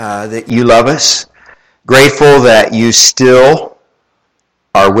that you love us. Grateful that you still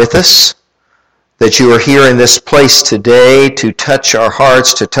are with us, that you are here in this place today to touch our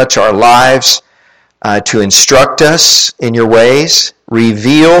hearts, to touch our lives, to instruct us in your ways.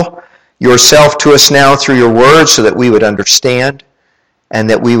 Reveal yourself to us now through your word so that we would understand and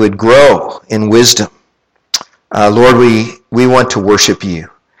that we would grow in wisdom. Lord, we want to worship you,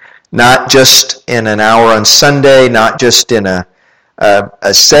 not just in an hour on Sunday, not just in a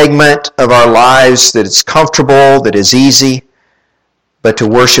segment of our lives that is comfortable, that is easy, but to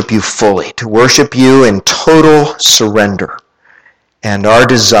worship you fully, to worship you in total surrender. And our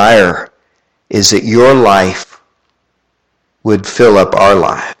desire is that your life would fill up our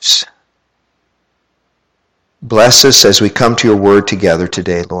lives. Bless us as we come to your word together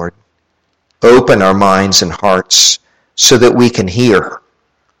today, Lord. Open our minds and hearts so that we can hear,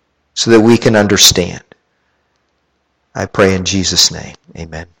 so that we can understand. I pray in Jesus' name.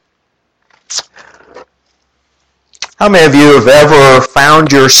 Amen. How many of you have ever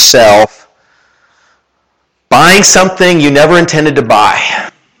found yourself buying something you never intended to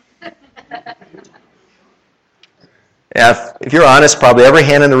buy? Yeah, if you're honest, probably every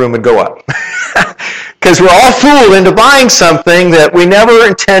hand in the room would go up. Because we're all fooled into buying something that we never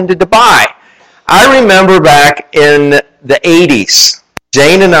intended to buy. I remember back in the 80s,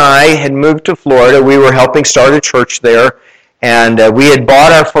 Jane and I had moved to Florida. We were helping start a church there, and we had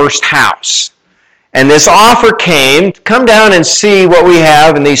bought our first house. And this offer came to come down and see what we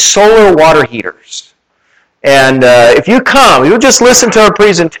have in these solar water heaters. And if you come, you'll just listen to our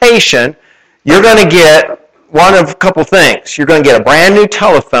presentation, you're going to get one of a couple things. You're going to get a brand new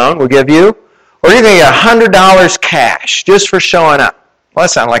telephone we'll give you, or you're going to get $100 cash just for showing up. Well, that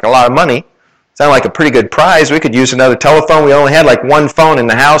sounds like a lot of money. Sounded like a pretty good prize. We could use another telephone. We only had like one phone in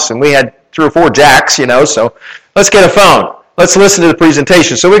the house, and we had 3 or 4 jacks, so let's get a phone. Let's listen to the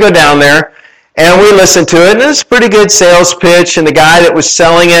presentation. So we go down there, and we listen to it, and it's a pretty good sales pitch, and the guy that was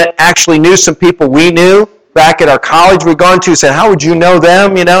selling it actually knew some people we knew back at our college we'd gone to, said, how would you know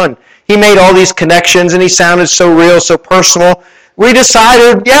them, and he made all these connections, and he sounded so real, so personal. We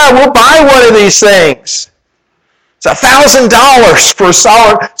decided, yeah, we'll buy one of these things. It's $1,000 for a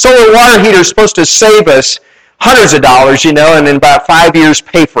solar water heater is supposed to save us hundreds of dollars, and in about 5 years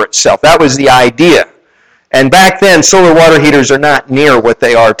pay for itself. That was the idea. And back then, solar water heaters are not near what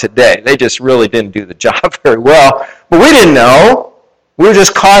they are today. They just really didn't do the job very well. But we didn't know. We were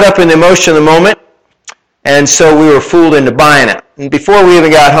just caught up in the emotion of the moment, and so we were fooled into buying it. And before we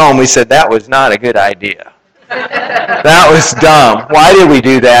even got home, we said, that was not a good idea. That was dumb. Why did we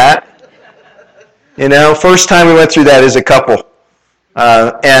do that? First time we went through that as a couple.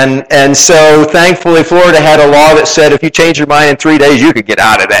 And so thankfully Florida had a law that said if you change your mind in 3 days, you could get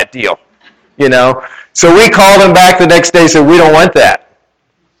out of that deal. So we called them back the next day and said, we don't want that.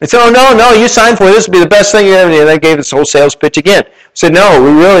 They said, oh, no, you signed for it. This would be the best thing you ever did. And they gave us the whole sales pitch again. I said, no,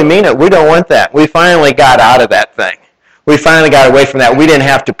 we really mean it. We don't want that. We finally got out of that thing. We finally got away from that. We didn't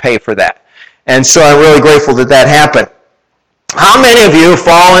have to pay for that. And so I'm really grateful that that happened. How many of you have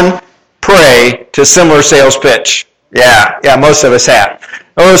fallen prey to similar sales pitch? Yeah, most of us have.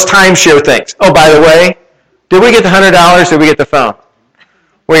 Those timeshare things. Oh, by the way, did we get the $100? Did we get the phone?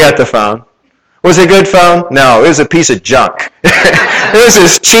 We got the phone. Was it a good phone? No, it was a piece of junk. It was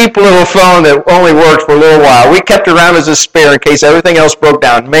this cheap little phone that only worked for a little while. We kept it around as a spare in case everything else broke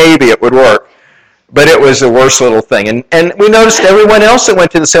down. Maybe it would work. But it was the worst little thing. And we noticed everyone else that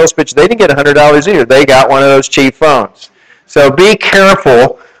went to the sales pitch, they didn't get $100 either. They got one of those cheap phones. So be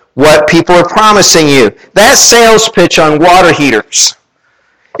careful what people are promising you. That sales pitch on water heaters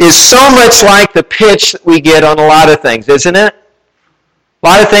is so much like the pitch that we get on a lot of things, isn't it? A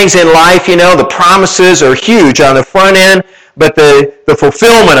lot of things in life, the promises are huge on the front end, but the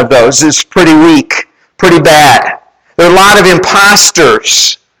fulfillment of those is pretty weak, pretty bad. There are a lot of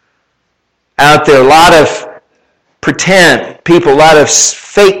imposters out there, a lot of pretend people, a lot of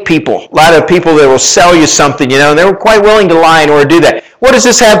fake people, a lot of people that will sell you something, and they're quite willing to lie in order to do that. What does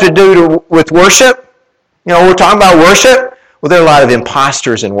this have to do with worship? We're talking about worship. Well, there are a lot of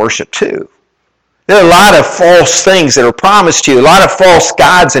imposters in worship too. There are a lot of false things that are promised to you, a lot of false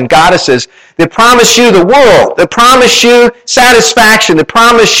gods and goddesses that promise you the world, that promise you satisfaction, that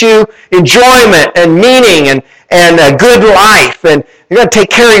promise you enjoyment and meaning and a good life, and they're going to take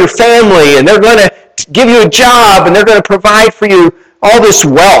care of your family, and they're going to give you a job, and they're going to provide for you all this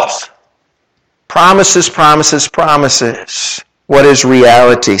wealth. Promises, promises, promises. What is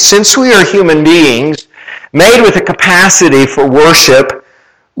reality? Since we are human beings made with a capacity for worship,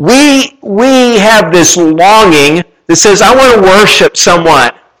 we have this longing that says, I want to worship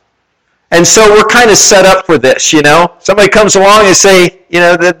someone. And so we're kind of set up for this, you know. Somebody comes along and say, you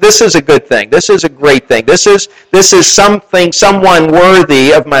know, that this is a good thing. This is a great thing. This is something, someone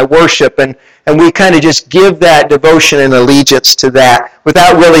worthy of my worship. And we kind of just give that devotion and allegiance to that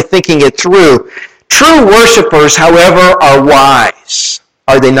without really thinking it through. True worshipers, however, are wise.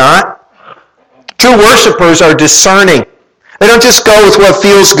 Are they not? True worshipers are discerning. They don't just go with what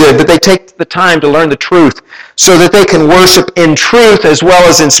feels good, but they take the time to learn the truth so that they can worship in truth as well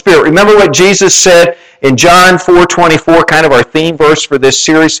as in spirit. Remember what Jesus said in John 4:24, kind of our theme verse for this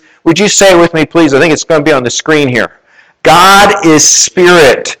series? Would you say it with me, please? I think it's going to be on the screen here. God is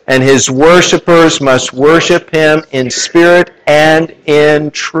spirit, and his worshipers must worship him in spirit and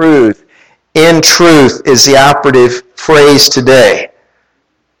in truth. In truth is the operative phrase today.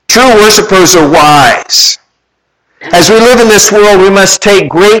 True worshipers are wise. As we live in this world, we must take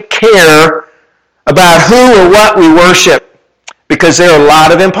great care about who or what we worship, because there are a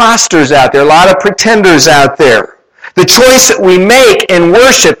lot of imposters out there, a lot of pretenders out there. The choice that we make in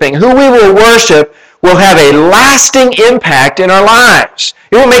worshiping, who we will worship, will have a lasting impact in our lives.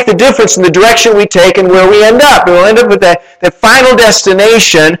 It will make the difference in the direction we take and where we end up. It will end up with that final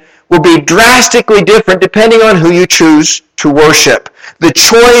destination will be drastically different depending on who you choose to worship. The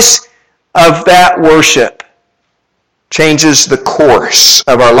choice of that worship changes the course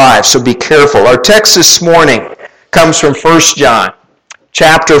of our lives, so be careful. Our text this morning comes from 1 John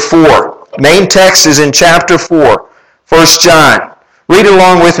chapter 4. Main text is in chapter 4, 1 John. Read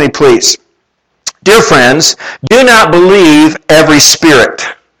along with me, please. Dear friends, do not believe every spirit,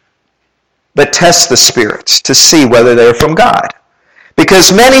 but test the spirits to see whether they are from God.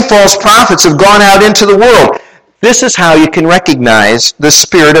 Because many false prophets have gone out into the world. This is how you can recognize the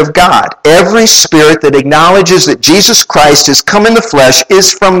Spirit of God. Every spirit that acknowledges that Jesus Christ has come in the flesh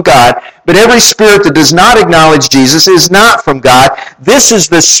is from God, but every spirit that does not acknowledge Jesus is not from God. This is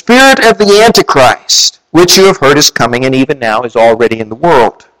the spirit of the Antichrist, which you have heard is coming and even now is already in the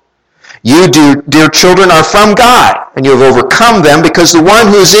world. You, dear children, are from God, and you have overcome them, because the one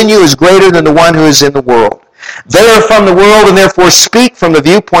who is in you is greater than the one who is in the world. They are from the world and therefore speak from the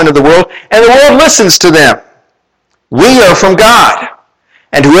viewpoint of the world, and the world listens to them. We are from God,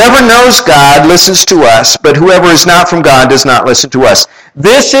 and whoever knows God listens to us, but whoever is not from God does not listen to us.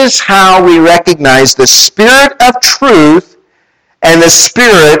 This is how we recognize the spirit of truth and the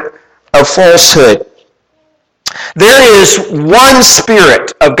spirit of falsehood. There is one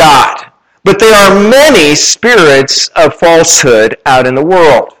Spirit of God, but there are many spirits of falsehood out in the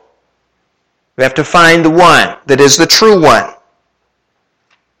world. We have to find the one that is the true one.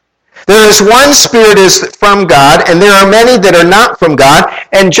 There is one Spirit is from God, and there are many that are not from God.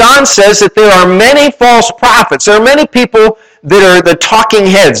 And John says that there are many false prophets. There are many people that are the talking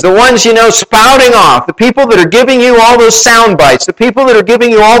heads, the ones, spouting off, the people that are giving you all those sound bites, the people that are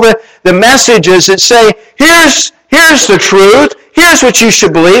giving you all the messages that say, here's the truth, here's what you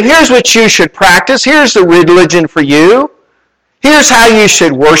should believe, here's what you should practice, here's the religion for you, here's how you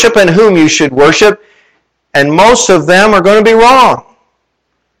should worship and whom you should worship. And most of them are going to be wrong,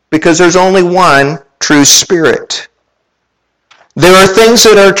 because there's only one true Spirit. There are things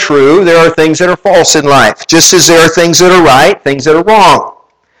that are true, there are things that are false in life, just as there are things that are right, things that are wrong.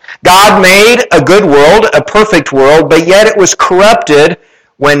 God made a good world, a perfect world, but yet it was corrupted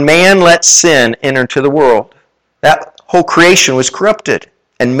when man let sin enter into the world. That whole creation was corrupted.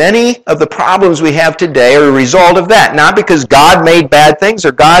 And many of the problems we have today are a result of that. Not because God made bad things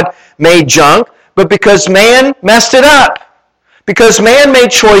or God made junk, but because man messed it up. Because man made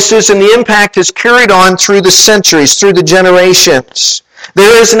choices and the impact is carried on through the centuries, through the generations.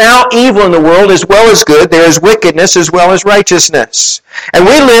 There is now evil in the world as well as good. There is wickedness as well as righteousness. And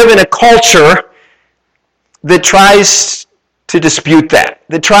we live in a culture that tries to dispute that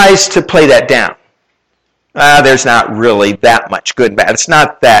tries to play that down. There's not really that much good and bad. It's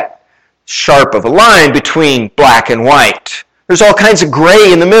not that sharp of a line between black and white. There's all kinds of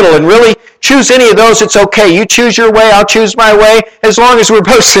gray in the middle, and really choose any of those, it's okay. You choose your way, I'll choose my way. As long as we're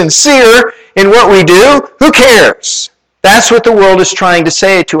both sincere in what we do, who cares? That's what the world is trying to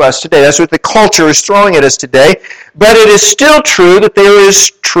say to us today. That's what the culture is throwing at us today. But it is still true that there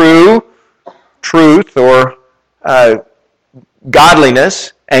is truth or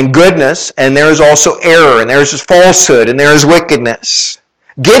godliness and goodness, and there is also error, and there is falsehood, and there is wickedness.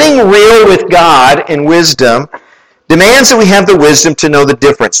 Getting real with God in wisdom demands that we have the wisdom to know the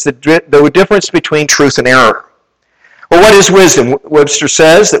difference between truth and error. Well, what is wisdom? Webster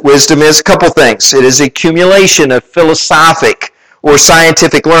says that wisdom is a couple things. It is the accumulation of philosophic or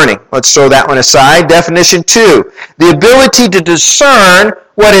scientific learning. Let's throw that one aside. Definition 2, the ability to discern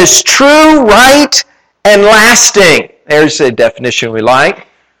what is true, right, and lasting. There's a definition we like.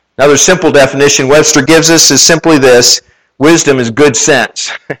 Another simple definition Webster gives us is simply this: wisdom is good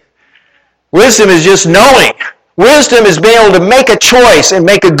sense. Wisdom is just knowing. Wisdom is being able to make a choice and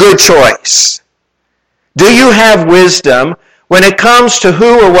make a good choice. Do you have wisdom when it comes to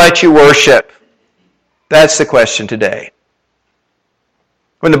who or what you worship? That's the question today.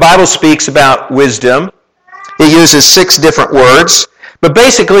 When the Bible speaks about wisdom, it uses 6 different words, but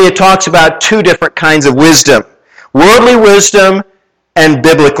basically it talks about 2 different kinds of wisdom: worldly wisdom and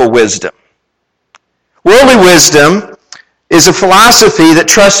biblical wisdom. Worldly wisdom is a philosophy that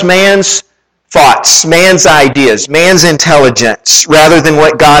trusts man's thoughts, man's ideas, man's intelligence, rather than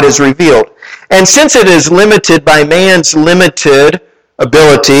what God has revealed. And since it is limited by man's limited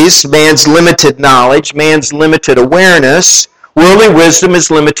abilities, man's limited knowledge, man's limited awareness, worldly wisdom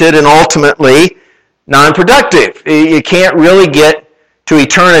is limited and ultimately non-productive. You can't really get to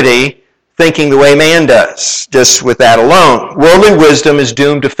eternity thinking the way man does, just with that alone. Worldly wisdom is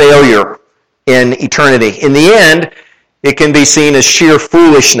doomed to failure in eternity. In the end, it can be seen as sheer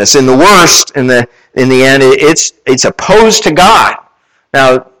foolishness. In the worst, in the end, it's opposed to God.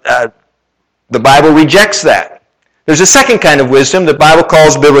 Now, the Bible rejects that. There's a second kind of wisdom the Bible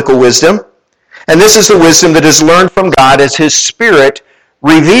calls biblical wisdom, and this is the wisdom that is learned from God as His Spirit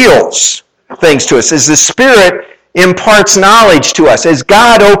reveals things to us, as the Spirit imparts knowledge to us, as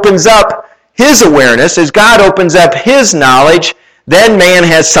God opens up His awareness, as God opens up His knowledge. Then man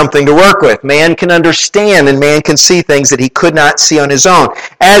has something to work with. Man can understand and man can see things that he could not see on his own.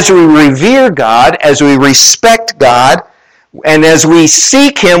 As we revere God, as we respect God, and as we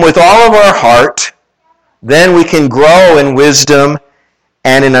seek Him with all of our heart, then we can grow in wisdom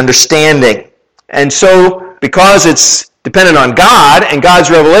and in understanding. And so, because it's dependent on God and God's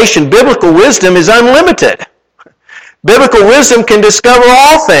revelation, biblical wisdom is unlimited. Biblical wisdom can discover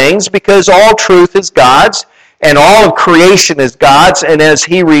all things because all truth is God's and all of creation is God's, and as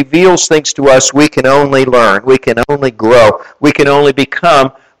He reveals things to us, we can only learn, we can only grow, we can only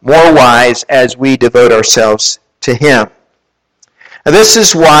become more wise as we devote ourselves to Him. Now, this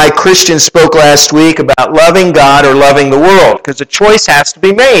is why Christians spoke last week about loving God or loving the world, because a choice has to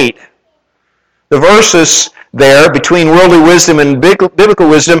be made. The verses there between worldly wisdom and biblical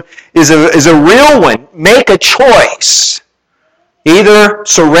wisdom is a real one. Make a choice. Either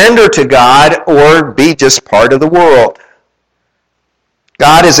surrender to God or be just part of the world.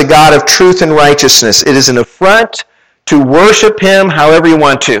 God is a God of truth and righteousness. It is an affront to worship Him however you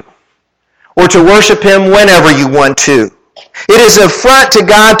want to, or to worship Him whenever you want to. It is an affront to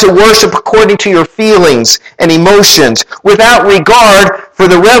God to worship according to your feelings and emotions without regard for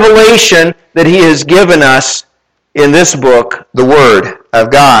the revelation that He has given us in this book, the Word of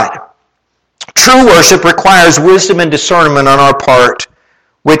God. True worship requires wisdom and discernment on our part,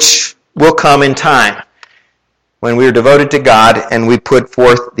 which will come in time when we are devoted to God and we put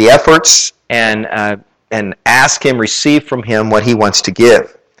forth the efforts and ask Him, receive from Him what He wants to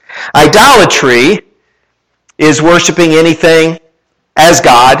give. Idolatry is worshiping anything as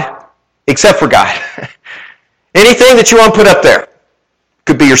God except for God. Anything that you want to put up there. It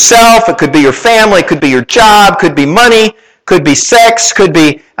could be yourself, it could be your family, it could be your job, could be money, could be sex, could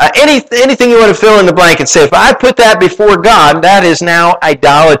be anything you want to fill in the blank and say, if I put that before God, that is now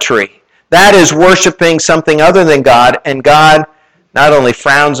idolatry. That is worshiping something other than God, and God not only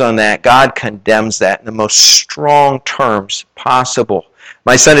frowns on that, God condemns that in the most strong terms possible.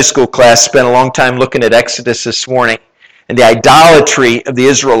 My Sunday school class spent a long time looking at Exodus this morning and the idolatry of the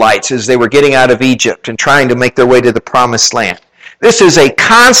Israelites as they were getting out of Egypt and trying to make their way to the Promised Land. This is a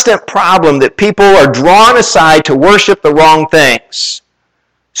constant problem that people are drawn aside to worship the wrong things.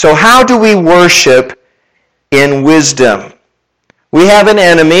 So how do we worship in wisdom? We have an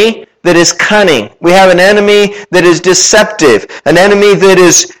enemy that is cunning. We have an enemy that is deceptive. An enemy that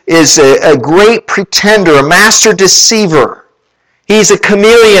is a great pretender, a master deceiver. He's a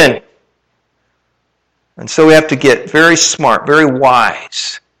chameleon. And so we have to get very smart, very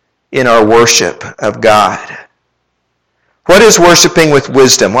wise in our worship of God. What is worshiping with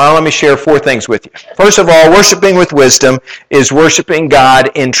wisdom? Well, let me share 4 things with you. First of all, worshiping with wisdom is worshiping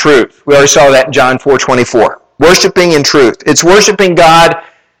God in truth. We already saw that in John 4:24. Worshiping in truth. It's worshiping God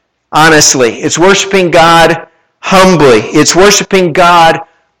honestly. It's worshiping God humbly. It's worshiping God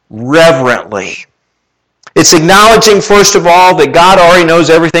reverently. It's acknowledging, first of all, that God already knows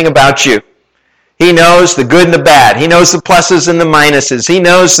everything about you. He knows the good and the bad. He knows the pluses and the minuses. He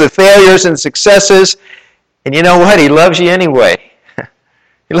knows the failures and successes. And you know what? He loves you anyway.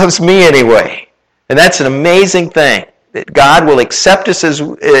 He loves me anyway. And that's an amazing thing, that God will accept us as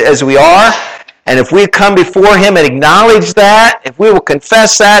we are. And if we come before Him and acknowledge that, if we will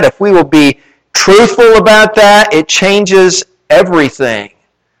confess that, if we will be truthful about that, it changes everything.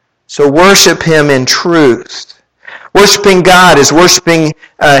 So worship Him in truth. Worshiping God is worshiping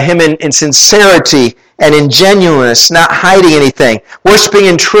Him in sincerity and in genuineness, not hiding anything. Worshiping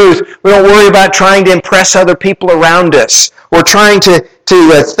in truth, we don't worry about trying to impress other people around us or trying to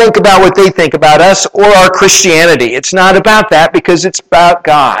think about what they think about us or our Christianity. It's not about that because it's about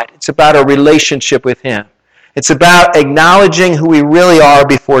God. It's about a relationship with Him. It's about acknowledging who we really are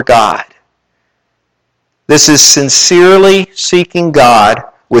before God. This is sincerely seeking God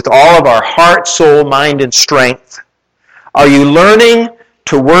with all of our heart, soul, mind, and strength. Are you learning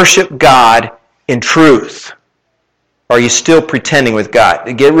to worship God in truth? Or are you still pretending with God?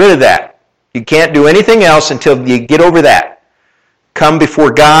 Get rid of that. You can't do anything else until you get over that. Come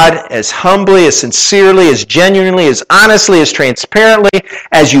before God as humbly, as sincerely, as genuinely, as honestly, as transparently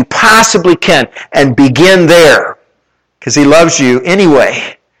as you possibly can, and begin there, because He loves you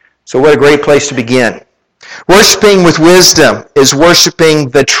anyway. So what a great place to begin. Worshiping with wisdom is worshiping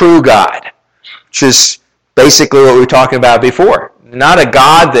the true God, which is basically what we were talking about before. Not a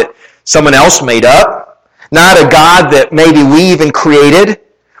God that someone else made up, not a God that maybe we even created.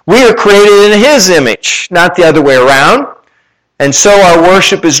 We are created in His image, not the other way around. And so our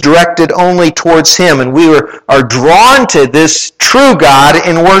worship is directed only towards Him, and we are drawn to this true God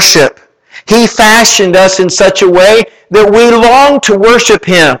in worship. He fashioned us in such a way that we long to worship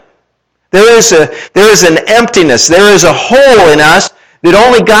Him. There is an emptiness, there is a hole in us that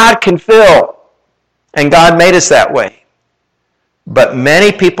only God can fill. And God made us that way. But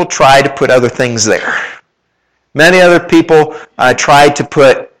many people try to put other things there. Many other people try to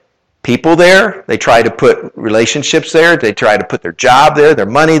put people there. They try to put relationships there. They try to put their job there, their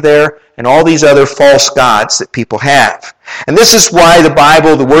money there, and all these other false gods that people have. And this is why the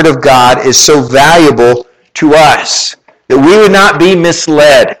Bible, the Word of God, is so valuable to us. That we would not be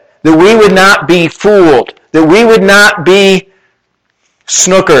misled. That we would not be fooled. That we would not be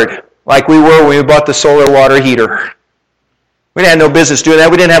snookered like we were when we bought the solar water heater. We had no business doing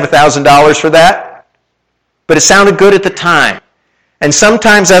that. We didn't have $1,000 for that. But it sounded good at the time. And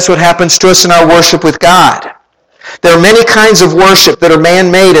sometimes that's what happens to us in our worship with God. There are many kinds of worship that are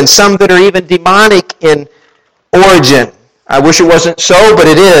man-made and some that are even demonic in origin. I wish it wasn't so, but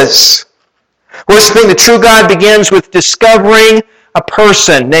it is. Worshiping the true God begins with discovering a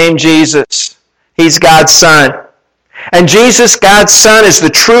person named Jesus. He's God's Son. And Jesus, God's Son, is the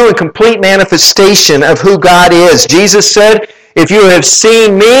true and complete manifestation of who God is. Jesus said, if you have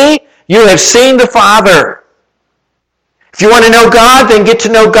seen me, you have seen the Father. If you want to know God, then get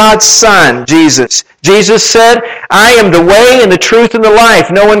to know God's Son, Jesus. Jesus said, I am the way and the truth and the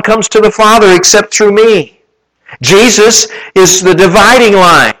life. No one comes to the Father except through me. Jesus is the dividing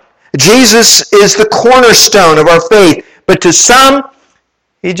line. Jesus is the cornerstone of our faith. But to some,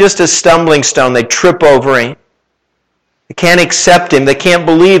 He's just a stumbling stone. They trip over Him. They can't accept Him. They can't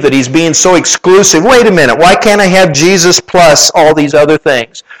believe that He's being so exclusive. Wait a minute. Why can't I have Jesus plus all these other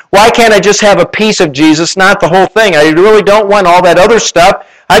things? Why can't I just have a piece of Jesus, not the whole thing? I really don't want all that other stuff.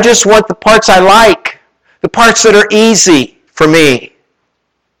 I just want the parts I like, the parts that are easy for me.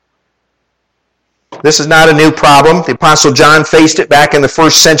 This is not a new problem. The Apostle John faced it back in the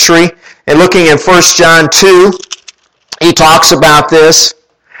first century. And looking at 1 John 2, he talks about this.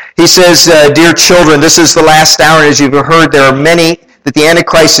 He says, dear children, this is the last hour, and as you've heard, there are many, that the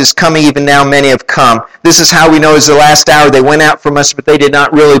Antichrist is coming, even now many have come. This is how we know it's the last hour. They went out from us, but they did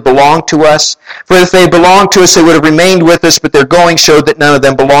not really belong to us. For if they belonged to us, they would have remained with us, but their going showed that none of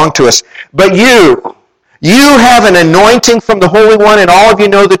them belonged to us. But you have an anointing from the Holy One, and all of you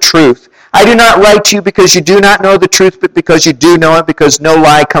know the truth. I do not write to you because you do not know the truth, but because you do know it, because no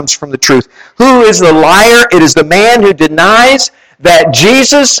lie comes from the truth. Who is the liar? It is the man who denies that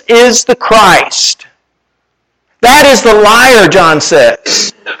Jesus is the Christ. That is the liar, John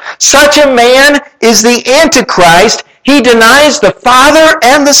says. Such a man is the Antichrist. He denies the Father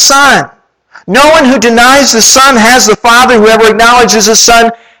and the Son. No one who denies the Son has the Father. Whoever acknowledges the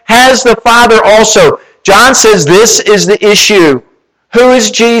Son has the Father also. John says this is the issue. Who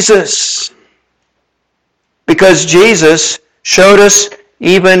is Jesus? Because Jesus showed us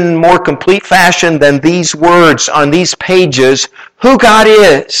even more complete fashion than these words on these pages who God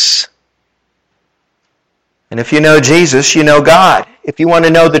is. And if you know Jesus, you know God. If you want to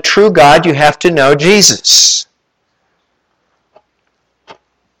know the true God, you have to know Jesus.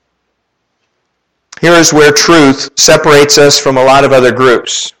 Here is where truth separates us from a lot of other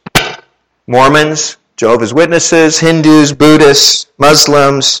groups. Mormons, Jehovah's Witnesses, Hindus, Buddhists,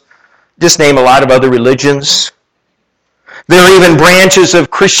 Muslims, just name a lot of other religions. There are even branches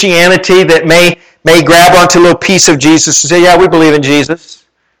of Christianity that may grab onto a little piece of Jesus and say, yeah, we believe in Jesus.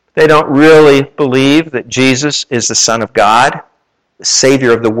 They don't really believe that Jesus is the Son of God. the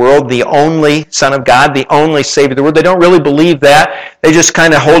Savior of the world, the only Son of God, the only Savior of the world. They don't really believe that. They just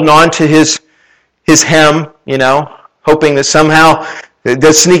kind of holding on to his hem, hoping that somehow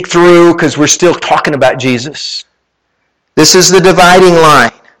they'll sneak through because we're still talking about Jesus. This is the dividing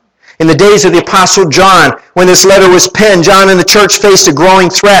line. In the days of the Apostle John, when this letter was penned, John and the church faced a growing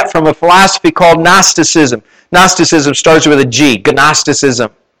threat from a philosophy called Gnosticism. Gnosticism starts with a G,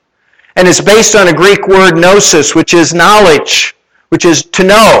 Gnosticism. And it's based on a Greek word gnosis, which is knowledge, which is to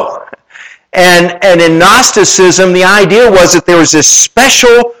know. And in Gnosticism, the idea was that there was this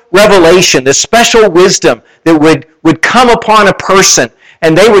special revelation, this special wisdom that would come upon a person,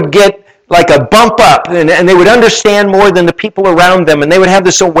 and they would get like a bump up, and they would understand more than the people around them, and they would have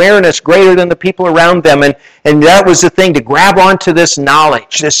this awareness greater than the people around them, and that was the thing, to grab onto this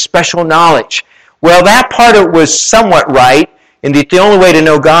knowledge, this special knowledge. Well, that part of it was somewhat right, and the only way to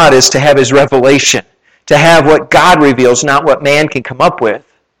know God is to have his revelation, to have what God reveals, not what man can come up with.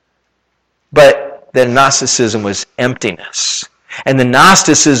 But then Gnosticism was emptiness. And the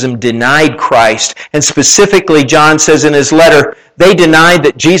Gnosticism denied Christ. And specifically, John says in his letter, they denied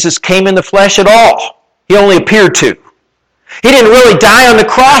that Jesus came in the flesh at all. He only appeared to. He didn't really die on the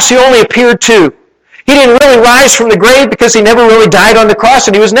cross. He only appeared to. He didn't really rise from the grave because he never really died on the cross,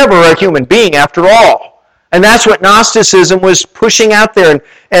 and he was never a human being after all. And that's what Gnosticism was pushing out there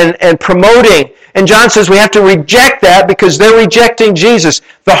and promoting. And John says we have to reject that because they're rejecting Jesus.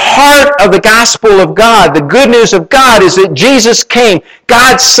 The heart of the gospel of God, the good news of God, is that Jesus came,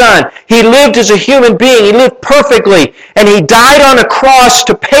 God's Son. He lived as a human being. He lived perfectly. And he died on a cross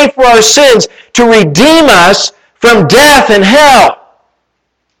to pay for our sins, to redeem us from death and hell.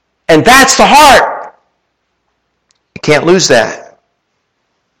 And that's the heart. You can't lose that.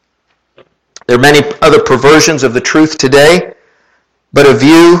 There are many other perversions of the truth today, but a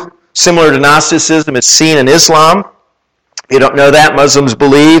view similar to Gnosticism is seen in Islam. If you don't know that, Muslims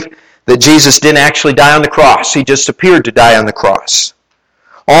believe that Jesus didn't actually die on the cross. He just appeared to die on the cross.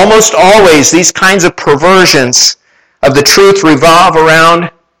 Almost always, these kinds of perversions of the truth revolve around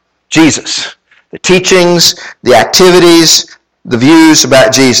Jesus. The teachings, the activities, the views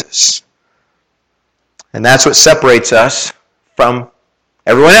about Jesus. And that's what separates us from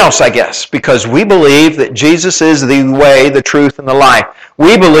everyone else, I guess, because we believe that Jesus is the way, the truth, and the life.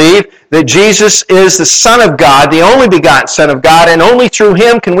 We believe that Jesus is the Son of God, the only begotten Son of God, and only through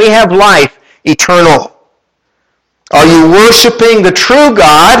him can we have life eternal. Are you worshiping the true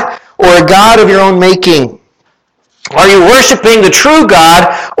God or a God of your own making? Are you worshiping the true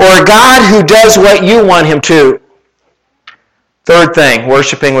God or a God who does what you want him to? Third thing,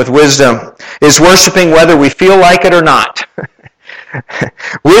 worshiping with wisdom, is worshiping whether we feel like it or not.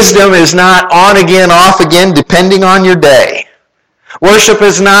 Wisdom is not on again, off again, depending on your day. Worship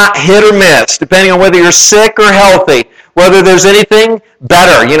is not hit or miss, depending on whether you're sick or healthy, whether there's anything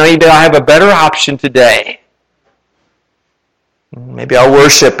better. Maybe I have a better option today. Maybe I'll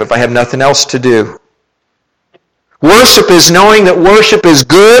worship if I have nothing else to do. Worship is knowing that worship is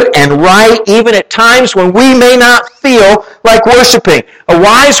good and right, even at times when we may not feel like worshiping. A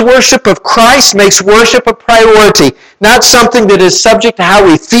wise worship of Christ makes worship a priority, not something that is subject to how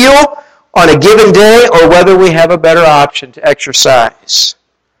we feel on a given day or whether we have a better option to exercise.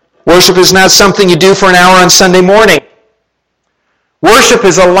 Worship is not something you do for an hour on Sunday morning. Worship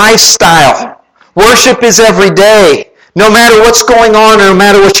is a lifestyle. Worship is every day, no matter what's going on or no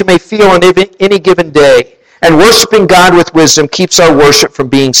matter what you may feel on any given day. And worshiping God with wisdom keeps our worship from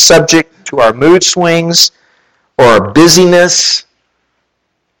being subject to our mood swings or our busyness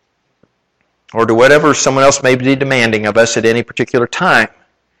or to whatever someone else may be demanding of us at any particular time.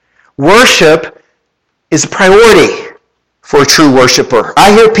 Worship is a priority for a true worshiper.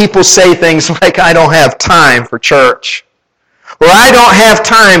 I hear people say things like, I don't have time for church, or I don't have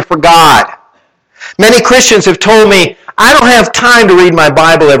time for God. Many Christians have told me, I don't have time to read my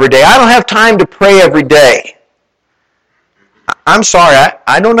Bible every day. I don't have time to pray every day. I'm sorry,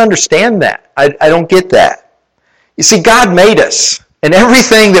 I don't understand that. I don't get that. You see, God made us, and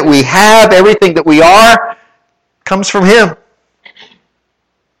everything that we have, everything that we are, comes from him.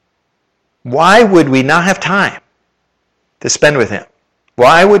 Why would we not have time to spend with him?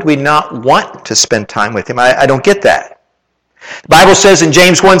 Why would we not want to spend time with him? I don't get that. The Bible says in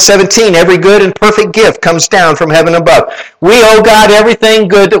James 1:17, every good and perfect gift comes down from heaven above. We owe God everything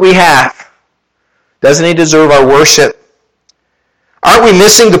good that we have. Doesn't he deserve our worship? Aren't we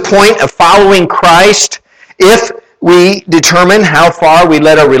missing the point of following Christ if we determine how far we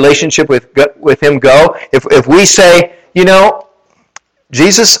let our relationship with him go? If we say,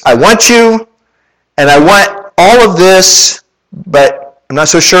 Jesus, I want you, and I want all of this, but I'm not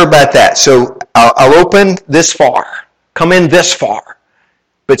so sure about that, so I'll open this far. come in this far.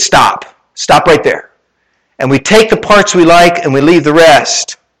 But stop. Stop right there. And we take the parts we like and we leave the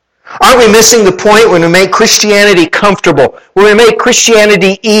rest. Aren't we missing the point when we make Christianity comfortable, when we make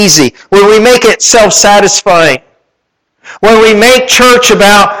Christianity easy, when we make it self-satisfying, when we make church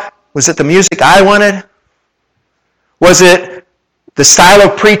about, was it the music I wanted? Was it the style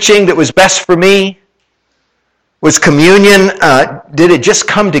of preaching that was best for me? Was communion, did it just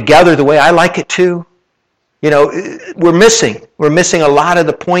come together the way I like it to? You know, we're missing a lot of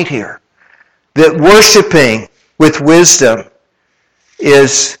the point here. That worshiping with wisdom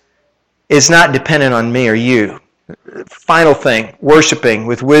is not dependent on me or you. Final thing, worshiping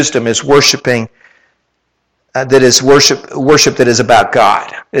with wisdom is worshiping that is worship that is about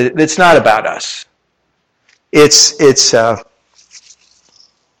God. It's not about us.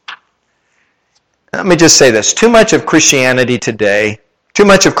 Let me just say this. Too much of Christianity today, too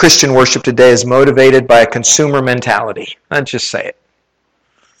much of Christian worship today is motivated by a consumer mentality. I'll just say it.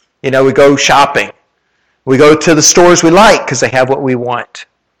 You know, we go shopping. We go to the stores we like because they have what we want.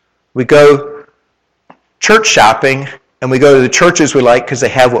 We go church shopping and we go to the churches we like because they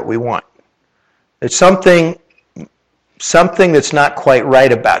have what we want. There's something that's not quite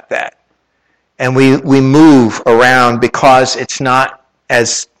right about that. And we move around because it's not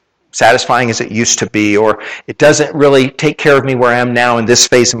as satisfying as it used to be, or it doesn't really take care of me where I am now in this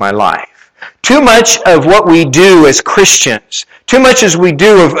phase of my life. Too much of what we do as Christians, too much as we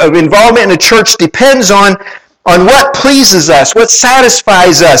do of involvement in a church depends on what pleases us, what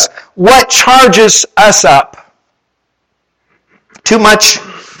satisfies us, what charges us up. Too much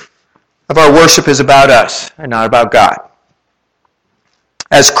of our worship is about us and not about God.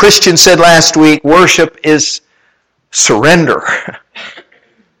 As Christian said last week, worship is surrender.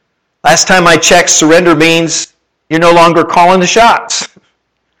 Last time I checked, surrender means you're no longer calling the shots.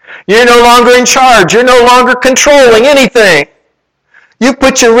 You're no longer in charge. You're no longer controlling anything. You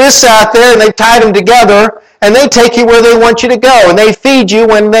put your wrists out there and they tied them together and they take you where they want you to go. And they feed you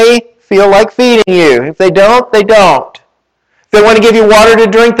when they feel like feeding you. If they don't, they don't. If they want to give you water to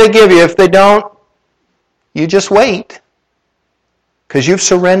drink, they give you. If they don't, you just wait. Because you've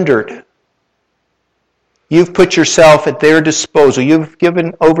surrendered. You've put yourself at their disposal. You've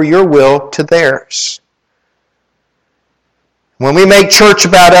given over your will to theirs. When we make church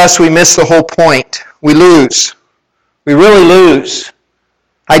about us, we miss the whole point. We lose. We really lose.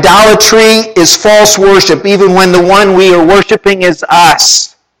 Idolatry is false worship, even when the one we are worshiping is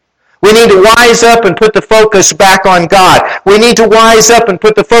us. We need to wise up and put the focus back on God. We need to wise up and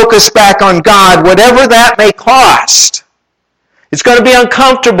put the focus back on God, whatever that may cost. It's going to be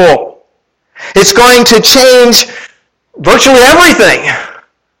uncomfortable. It's going to change virtually everything.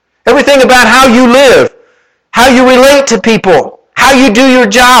 Everything about how you live, how you relate to people, how you do your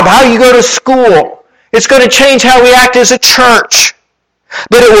job, how you go to school. It's going to change how we act as a church.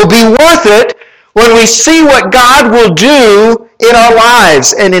 But it will be worth it when we see what God will do in our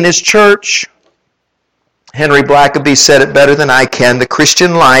lives and in His church. Henry Blackaby said it better than I can. The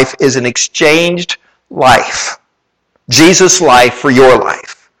Christian life is an exchanged life. Jesus' life for your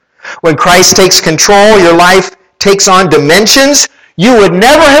life. When Christ takes control, your life takes on dimensions you would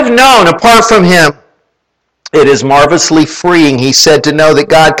never have known apart from Him. It is marvelously freeing, he said, to know that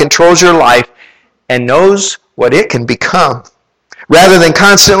God controls your life and knows what it can become. Rather than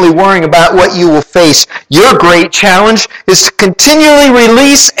constantly worrying about what you will face, your great challenge is to continually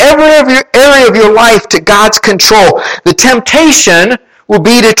release every area of your life to God's control. The temptation will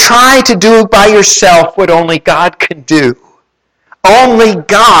be to try to do by yourself what only God can do. Only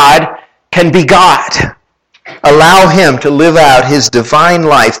God can be God. Allow Him to live out His divine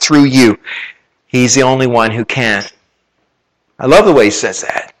life through you. He's the only one who can. I love the way he says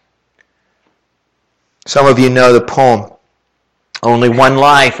that. Some of you know the poem, only one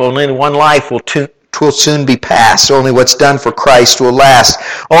life will soon be past. Only what's done for Christ will last.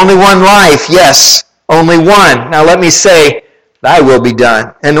 Only one life, yes, only one. Now let me say, thy will be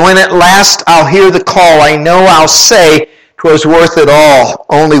done. And when at last I'll hear the call, I know I'll say, 'twas worth it all.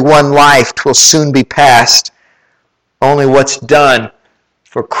 Only one life, 'twill soon be past. Only what's done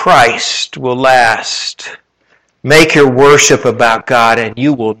for Christ will last. Make your worship about God and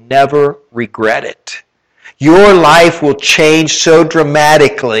you will never regret it. Your life will change so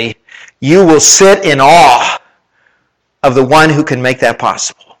dramatically, you will sit in awe of the one who can make that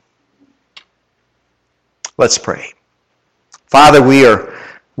possible. Let's pray. Father, we are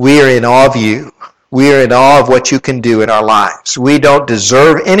in awe of you. We are in awe of what you can do in our lives. We don't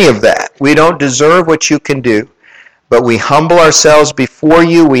deserve any of that. We don't deserve what you can do. But we humble ourselves before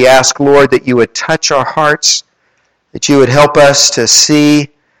you. We ask, Lord, that you would touch our hearts, that you would help us to see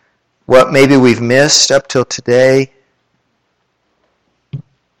what maybe we've missed up till today,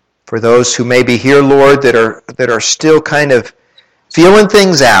 For those who may be here, Lord, that are still kind of feeling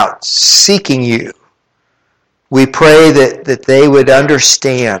things out, seeking you, we pray that they would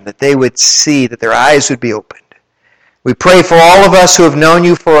understand, that they would see, that their eyes would be opened. We pray for all of us who have known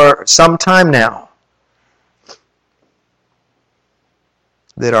you for some time now,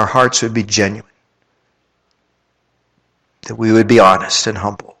 that our hearts would be genuine, that we would be honest and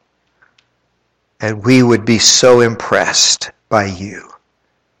humble, and we would be so impressed by you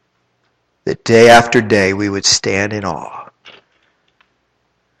that day after day we would stand in awe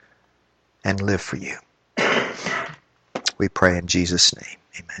and live for you. We pray in Jesus' name.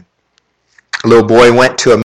 Amen. A little boy went to a